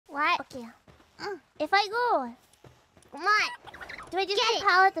Okay. If I go... Come on. Do I just put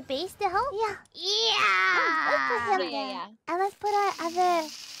Pal at the base to help? Yeah. Let's put him there. And let's put our other...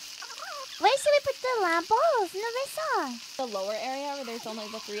 Where should we put the lamp balls, Nerissa? The lower area where there's only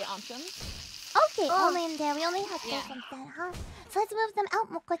the 3 options. Okay, only in there. We only have 2 from that, huh? So let's move them out,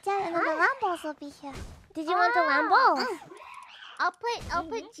 Moko-chan, and then the lamp balls will be here. Did you want the lamp balls? I'll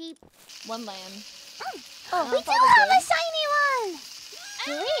put Jeep. 1 land. We do have a shiny one!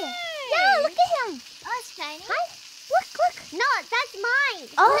 Do we? Yeah, look at him! Oh, it's shiny? Hi! Look! No, that's mine!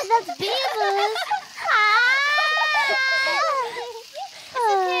 Oh, that's Beaver's!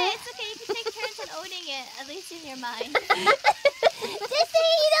 It's okay. You can take turns in owning it. At least in your mind. Just so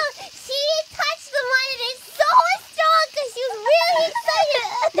you know, she